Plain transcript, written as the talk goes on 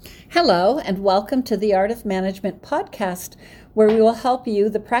Hello, and welcome to the Art of Management podcast, where we will help you,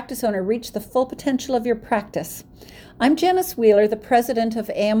 the practice owner, reach the full potential of your practice. I'm Janice Wheeler, the president of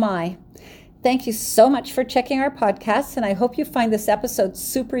AMI. Thank you so much for checking our podcast, and I hope you find this episode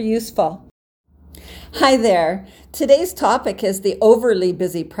super useful. Hi there. Today's topic is the overly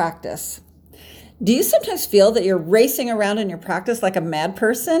busy practice. Do you sometimes feel that you're racing around in your practice like a mad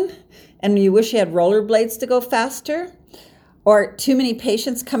person, and you wish you had rollerblades to go faster? Or too many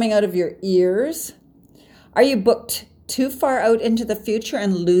patients coming out of your ears? Are you booked too far out into the future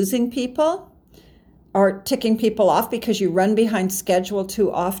and losing people? Or ticking people off because you run behind schedule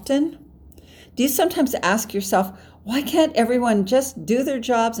too often? Do you sometimes ask yourself, why can't everyone just do their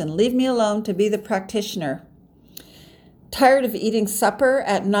jobs and leave me alone to be the practitioner? Tired of eating supper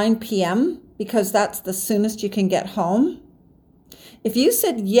at 9 p.m. because that's the soonest you can get home? If you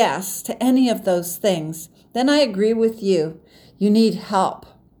said yes to any of those things, then I agree with you. You need help.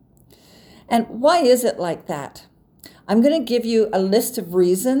 And why is it like that? I'm going to give you a list of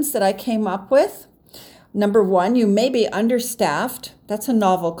reasons that I came up with. Number one, you may be understaffed. That's a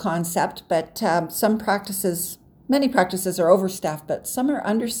novel concept, but many practices are overstaffed, but some are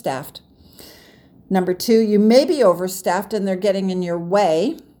understaffed. Number two, you may be overstaffed and they're getting in your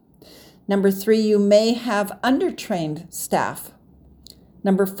way. Number three, you may have undertrained staff.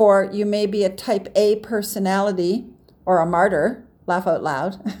 Number four, you may be a type A personality or a martyr, laugh out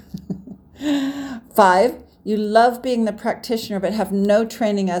loud. 5, you love being the practitioner but have no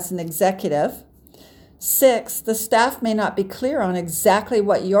training as an executive. 6, the staff may not be clear on exactly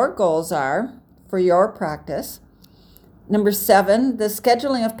what your goals are for your practice. Number 7, the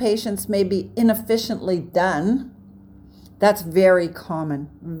scheduling of patients may be inefficiently done. That's very common,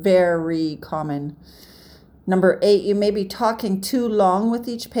 very common. Number 8, you may be talking too long with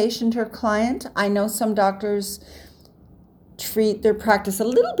each patient or client. I know some doctors treat their practice a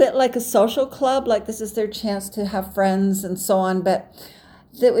little bit like a social club, like this is their chance to have friends and so on, but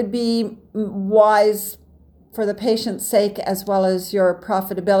it would be wise for the patient's sake as well as your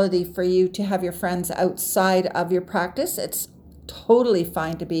profitability for you to have your friends outside of your practice. It's totally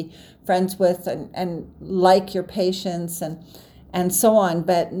fine to be friends with and like your patients and so on,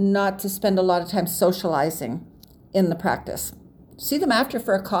 but not to spend a lot of time socializing in the practice. See them after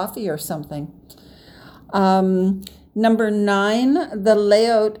for a coffee or something. Number 9, the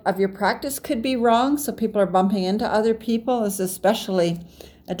layout of your practice could be wrong, so people are bumping into other people. This is especially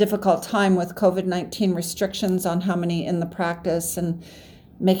a difficult time with COVID-19 restrictions on how many in the practice and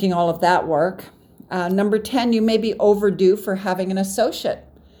making all of that work. Number 10, you may be overdue for having an associate.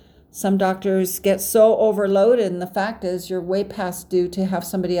 Some doctors get so overloaded, and the fact is you're way past due to have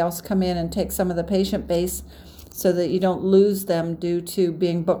somebody else come in and take some of the patient base so that you don't lose them due to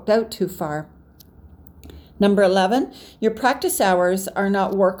being booked out too far. Number 11, your practice hours are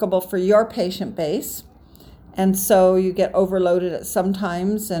not workable for your patient base, and so you get overloaded at some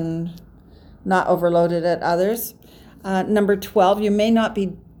times and not overloaded at others. Number 12, you may not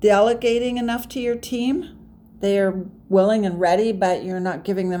be delegating enough to your team. They are willing and ready, but you're not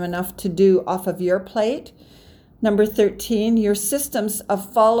giving them enough to do off of your plate. Number 13, your systems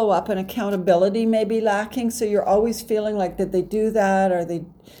of follow-up and accountability may be lacking, so you're always feeling like, did they do that? Are they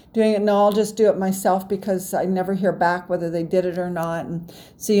doing it? No, I'll just do it myself because I never hear back whether they did it or not, and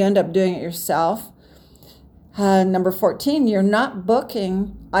so you end up doing it yourself. Number 14, you're not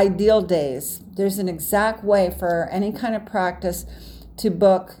booking ideal days. There's an exact way for any kind of practice to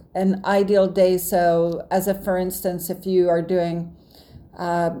book an ideal day. So as a, for instance, if you are doing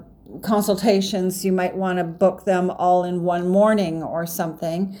consultations, you might want to book them all in one morning or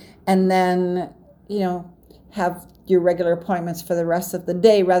something, and then, have your regular appointments for the rest of the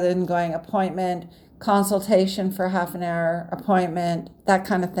day rather than going appointment, consultation for half an hour, appointment, that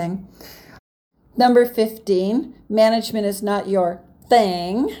kind of thing. Number 15, management is not your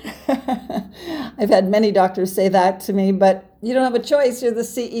thing. I've had many doctors say that to me, but you don't have a choice. You're the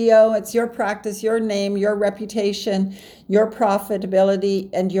CEO. It's your practice, your name, your reputation, your profitability,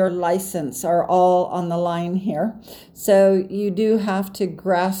 and your license are all on the line here. So you do have to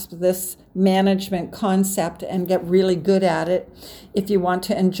grasp this management concept and get really good at it if you want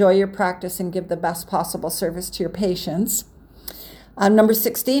to enjoy your practice and give the best possible service to your patients. Number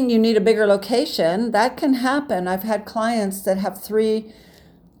 16, you need a bigger location. That can happen. I've had clients that have 3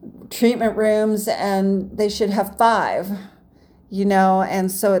 treatment rooms and they should have 5,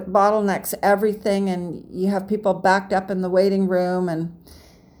 and so it bottlenecks everything, and you have people backed up in the waiting room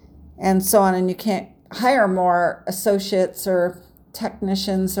and so on, and you can't hire more associates or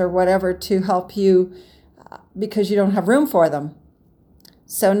technicians or whatever to help you because you don't have room for them.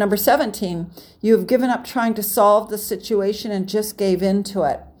 So number 17, you have given up trying to solve the situation and just gave in to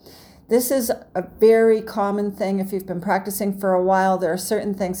it. This is a very common thing. If you've been practicing for a while, there are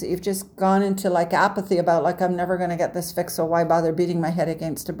certain things that you've just gone into like apathy about, like, I'm never going to get this fixed, so why bother beating my head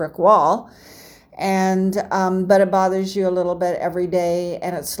against a brick wall? And but it bothers you a little bit every day,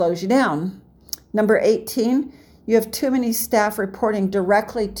 and it slows you down. Number 18, you have too many staff reporting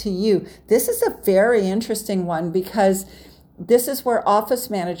directly to you. This is a very interesting one, because this is where office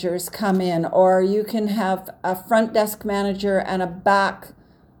managers come in, or you can have a front desk manager and a back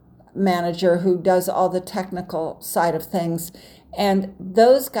manager who does all the technical side of things. And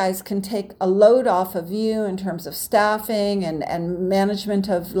those guys can take a load off of you in terms of staffing and management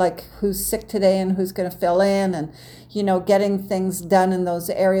of like who's sick today and who's going to fill in, and, you know, getting things done in those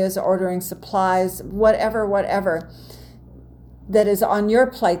areas, ordering supplies, whatever that is on your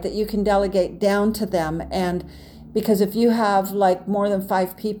plate that you can delegate down to them. And because if you have like more than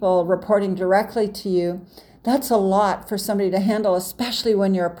 5 people reporting directly to you, that's a lot for somebody to handle, especially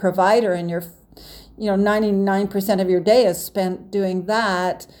when you're a provider and you're, 99% of your day is spent doing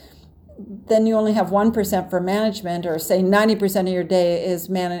that. Then you only have 1% for management, or say 90% of your day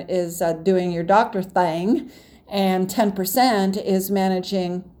is doing your doctor thing, and 10% is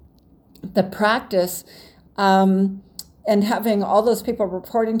managing the practice, and having all those people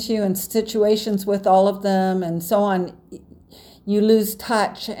reporting to you and situations with all of them and so on. You lose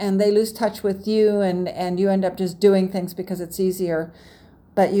touch, and they lose touch with you, and you end up just doing things because it's easier.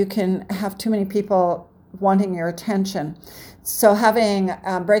 But you can have too many people wanting your attention. So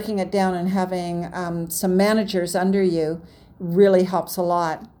breaking it down and having some managers under you really helps a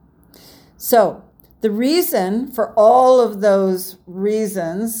lot. So the reason for all of those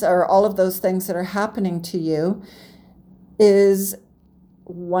reasons, or all of those things that are happening to you, is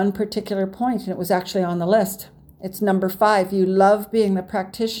one particular point, and it was actually on the list. It's number 5. You love being the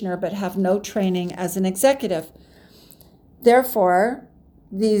practitioner but have no training as an executive. Therefore,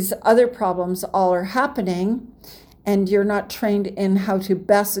 these other problems all are happening, and you're not trained in how to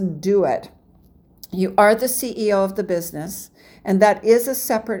best do it. You are the CEO of the business, and that is a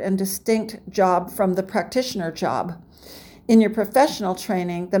separate and distinct job from the practitioner job. In your professional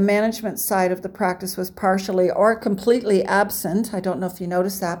training, the management side of the practice was partially or completely absent. I don't know if you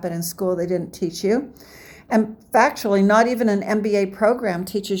noticed that, but in school they didn't teach you. And factually, not even an MBA program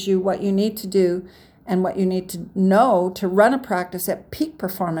teaches you what you need to do and what you need to know to run a practice at peak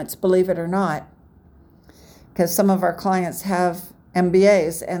performance, believe it or not. Because some of our clients have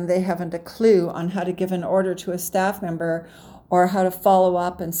MBAs and they haven't a clue on how to give an order to a staff member, or how to follow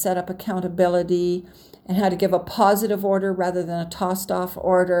up and set up accountability, and how to give a positive order rather than a tossed off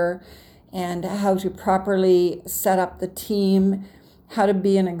order, and how to properly set up the team, how to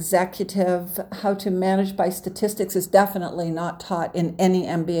be an executive, how to manage by statistics is definitely not taught in any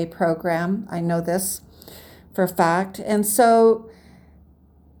MBA program. I know this for a fact. And so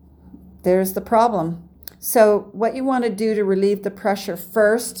there's the problem. So what you want to do to relieve the pressure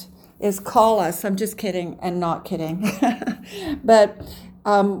first is call us. I'm just kidding and not kidding. But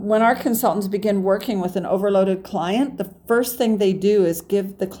when our consultants begin working with an overloaded client, the first thing they do is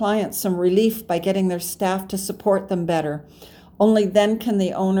give the client some relief by getting their staff to support them better. Only then can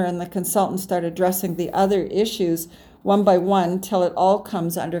the owner and the consultant start addressing the other issues one by one till it all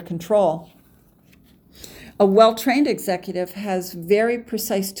comes under control. A well-trained executive has very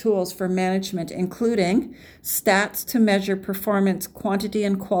precise tools for management, including stats to measure performance quantity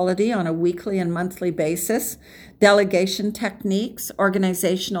and quality on a weekly and monthly basis, delegation techniques,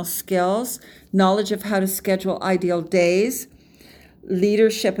 organizational skills, knowledge of how to schedule ideal days,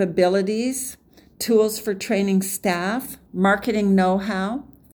 leadership abilities, tools for training staff, marketing know-how,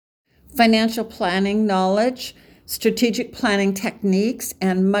 financial planning knowledge, strategic planning techniques,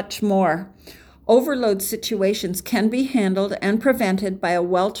 and much more. Overload situations can be handled and prevented by a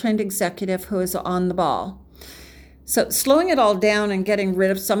well-trained executive who is on the ball. So slowing it all down and getting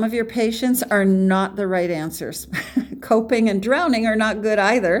rid of some of your patients are not the right answers. Coping and drowning are not good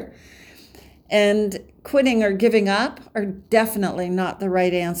either. And quitting or giving up are definitely not the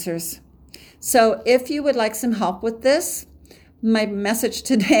right answers. So if you would like some help with this, my message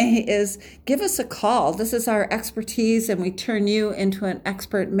today is give us a call. This is our expertise, and we turn you into an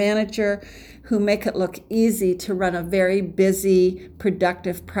expert manager who make it look easy to run a very busy,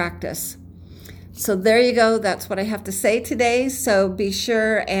 productive practice. So there you go. That's what I have to say today. So be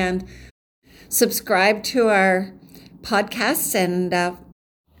sure and subscribe to our podcasts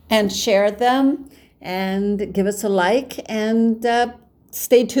and share them, and give us a like, and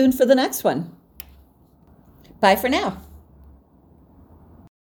stay tuned for the next one. Bye for now.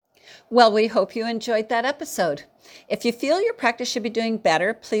 Well, we hope you enjoyed that episode. If you feel your practice should be doing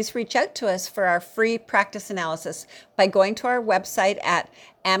better, please reach out to us for our free practice analysis by going to our website at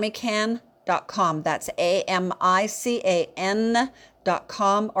amican.com. That's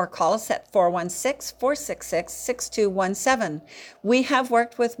AMICAN.com, or call us at 416-466-6217. We have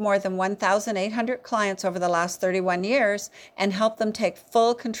worked with more than 1,800 clients over the last 31 years and helped them take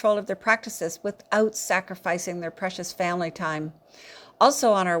full control of their practices without sacrificing their precious family time.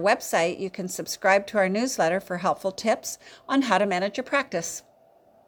 Also, on our website, you can subscribe to our newsletter for helpful tips on how to manage your practice.